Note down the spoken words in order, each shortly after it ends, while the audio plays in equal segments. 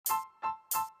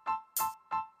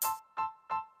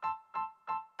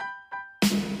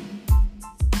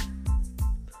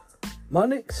My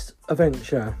next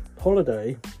adventure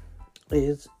holiday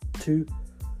is to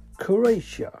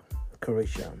Croatia.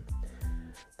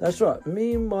 That's right,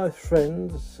 me and my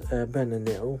friends Ben and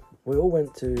Neil, we all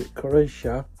went to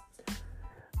Croatia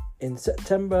in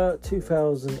September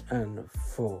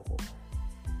 2004.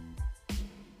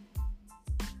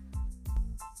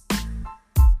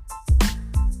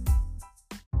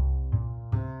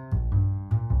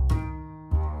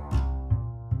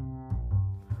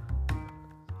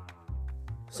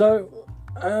 So,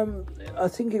 I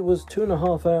think it was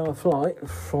 2.5 hour flight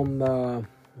from I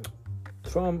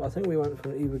think we went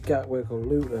from either Gatwick or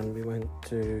Luton. We went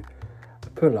to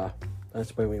Pula,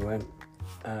 that's where we went,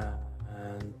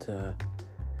 and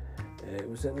it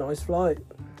was a nice flight,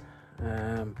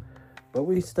 but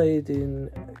we stayed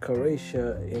in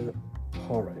Croatia in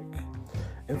Porek.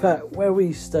 In fact, where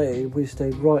we stayed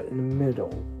right in the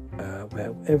middle,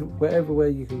 wherever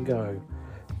you can go.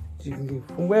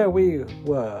 From where we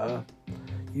were,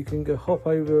 you can go hop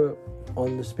over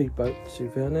on the speedboat to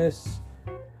Venice.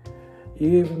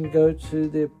 You even go to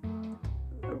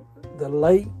the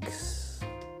lakes,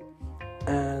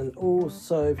 and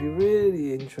also if you're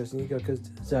really interested, you go to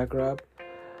Zagreb.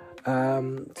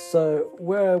 So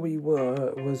where we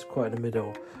were was quite in the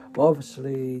middle. But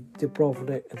obviously,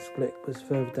 Dubrovnik and Split was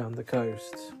further down the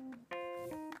coast.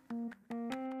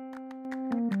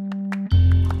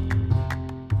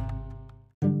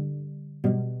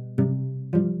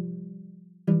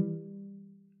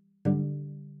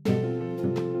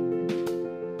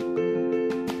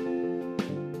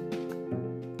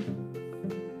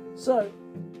 So,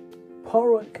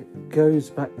 Porek goes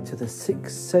back to the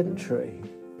 6th century,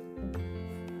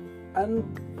 and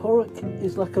Porek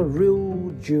is like a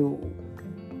real jewel.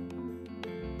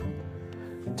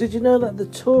 Did you know that the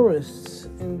tourists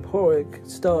in Porek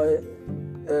started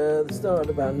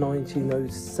about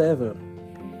 1907?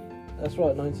 That's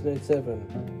right,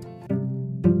 1907.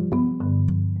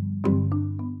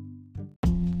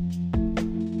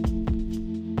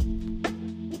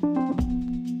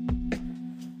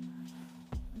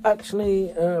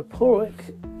 Actually,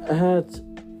 Porek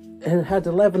had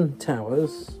 11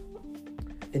 towers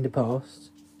in the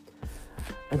past,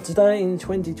 and today in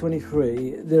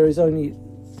 2023 there is only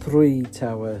 3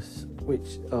 towers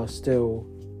which are still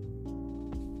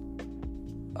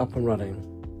up and running.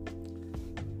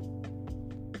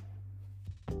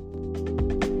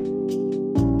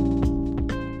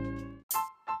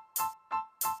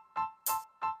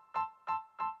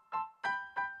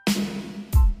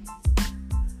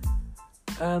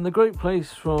 And the great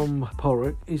place from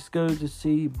Porek is to go to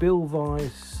see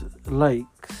Bilvice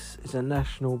Lakes. It's a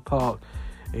national park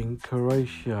in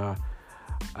Croatia,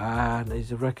 and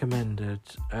is recommended.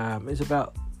 It's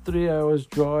about 3 hours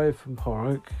drive from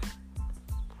Porek.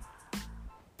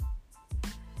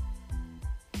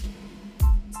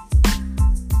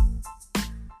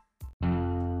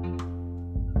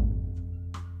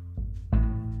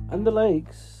 And the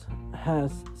lakes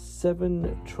has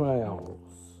 7 trails.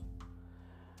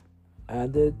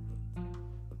 And the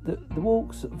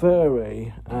walks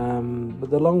vary, but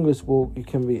the longest walk you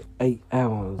can be 8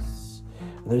 hours.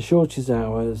 And the shortest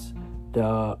hours is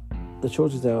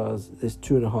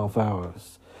 2.5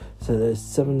 hours. So there's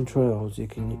 7 trails you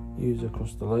can use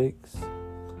across the lakes.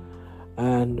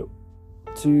 And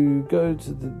to go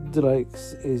to the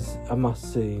lakes is a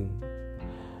must-see.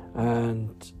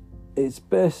 And it's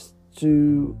best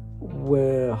to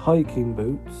wear hiking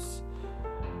boots.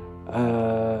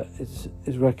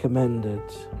 Is recommended.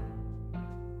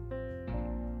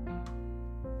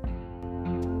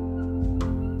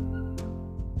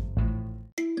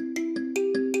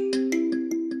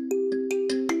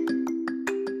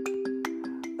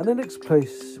 And the next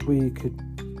place we could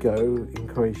go in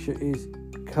Croatia is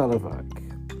Karlovac,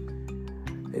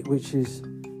 which is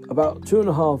about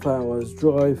 2.5 hours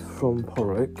drive from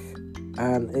Porek,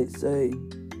 and it's a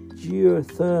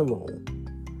geothermal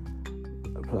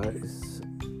place,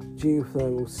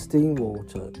 geothermal steam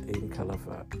water in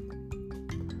Karlovac,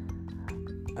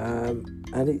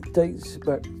 and it dates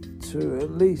back to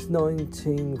at least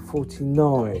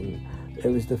 1949. It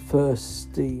was the first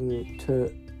steam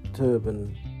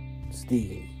turbine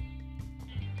steam.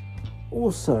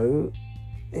 Also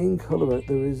in Karlovac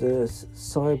there is a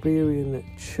Siberian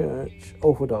church,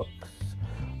 Orthodox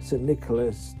St.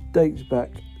 Nicholas, dates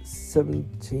back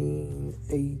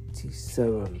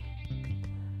 1787.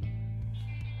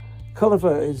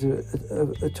 Karlovac is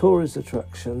a tourist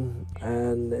attraction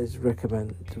and is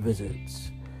recommended to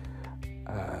visit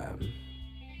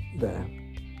there.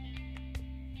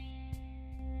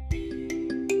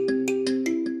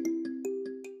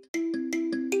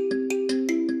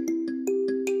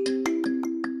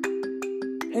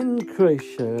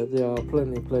 Croatia, there are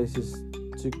plenty of places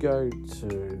to go to.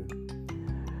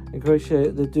 In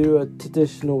Croatia, they do a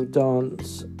traditional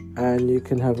dance, and you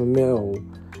can have a meal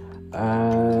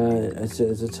as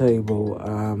a table.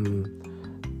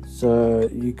 So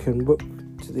you can book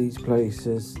to these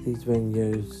places, these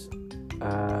venues,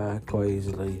 quite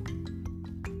easily.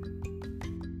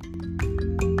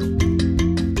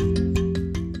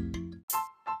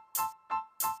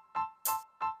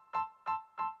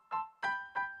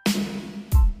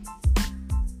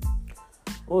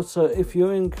 Also, if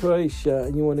you're in Croatia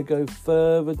and you want to go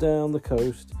further down the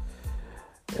coast,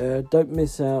 don't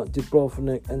miss out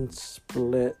Dubrovnik and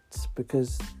Split,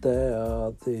 because they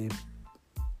are the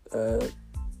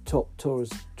top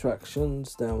tourist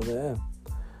attractions down there.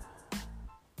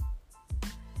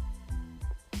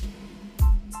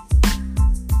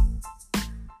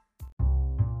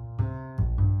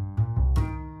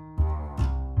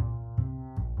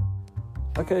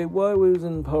 Okay, while we was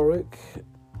in Porrick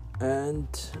and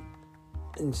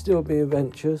still being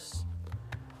adventurous,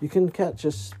 you can catch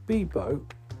a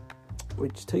speedboat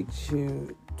which takes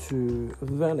you to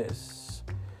Venice.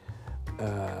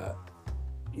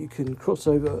 You can cross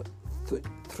over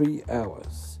 3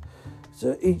 hours,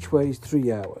 so each way is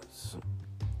 3 hours,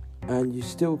 and you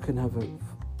still can have a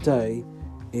day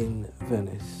in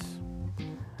Venice,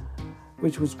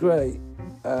 which was great.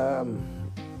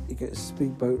 You get a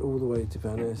speedboat all the way to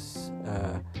Venice,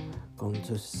 gone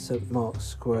to St. Mark's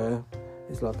Square.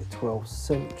 It's like the 12th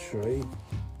century.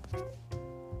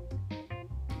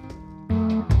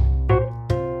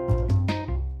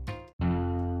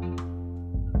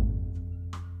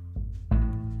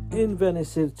 In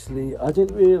Venice, Italy, I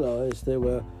didn't realise there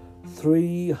were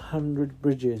 300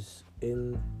 bridges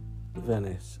in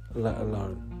Venice, let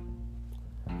alone.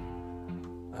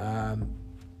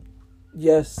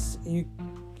 Yes, you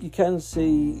can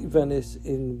see Venice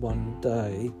in one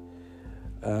day,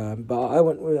 but I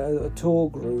went with a tour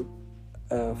group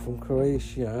from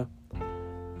Croatia,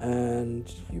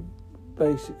 and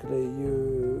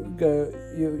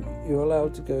you're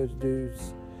allowed to go to do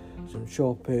some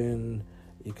shopping.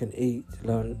 You can eat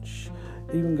lunch,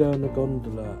 even go on a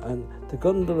gondola, and the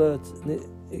gondola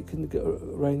it can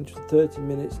range from 30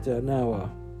 minutes to an hour,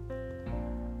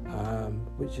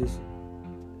 which is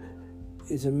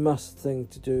a must thing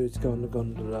to do, is go on the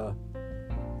gondola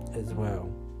as well.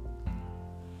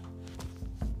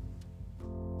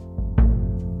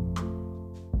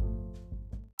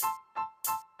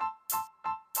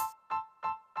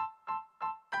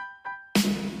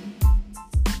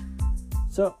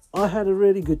 So I had a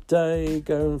really good day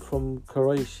going from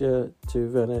Croatia to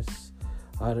Venice.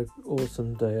 I had an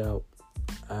awesome day out.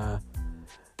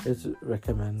 It's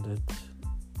recommended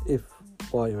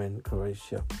while you're in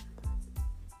Croatia,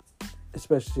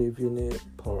 especially if you're near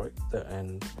Porrick,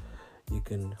 and you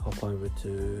can hop over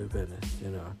to Venice.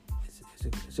 You know,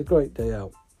 it's a great day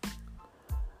out.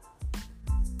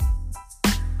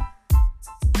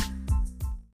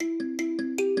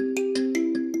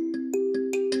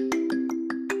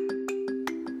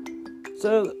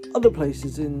 So other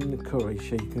places in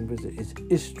Croatia you can visit is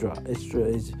Istra.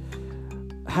 Istra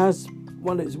has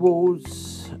won its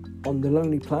awards on the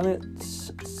Lonely Planet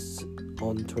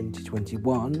on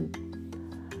 2021,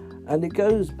 and it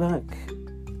goes back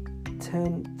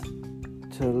 10th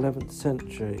to 11th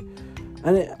century,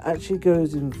 and it actually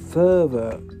goes in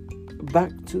further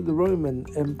back to the Roman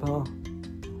Empire.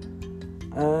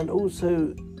 And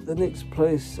also the next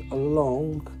place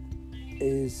along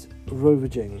is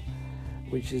Rovaging,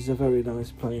 which is a very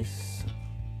nice place,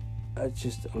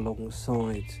 just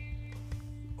alongside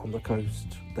on the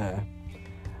coast there.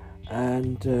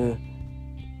 And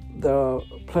there are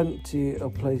plenty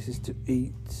of places to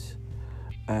eat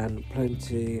and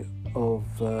plenty of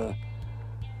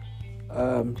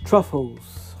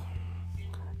truffles.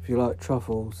 If you like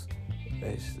truffles,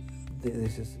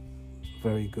 this is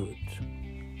very good.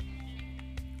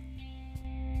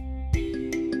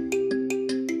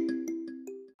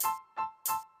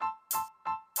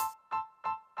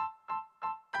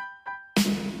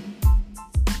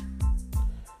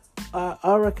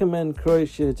 I recommend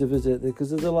Croatia to visit because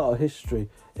there's a lot of history.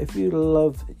 If you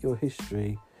love your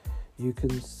history, you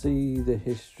can see the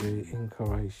history in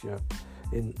Croatia,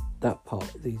 in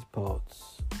these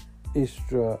parts.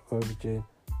 Istra, Rovaging,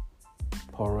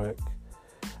 Porrick,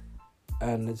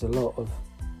 and there's a lot of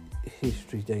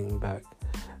history dating back,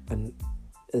 and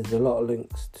there's a lot of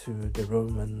links to the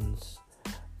Romans,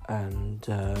 and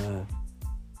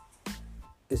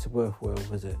it's a worthwhile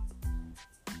visit.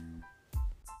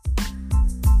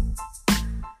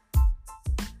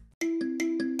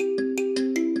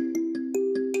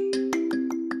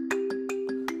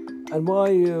 And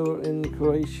while you're in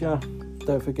Croatia,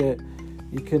 don't forget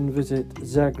you can visit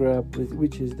Zagreb,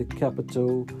 which is the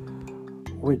capital,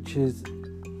 which is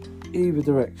either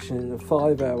direction,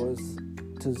 5 hours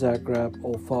to Zagreb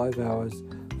or 5 hours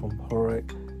from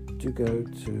Horek to go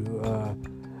to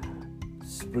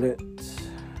Split,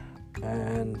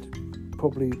 and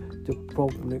probably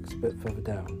Dubrovnik's a bit further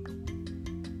down.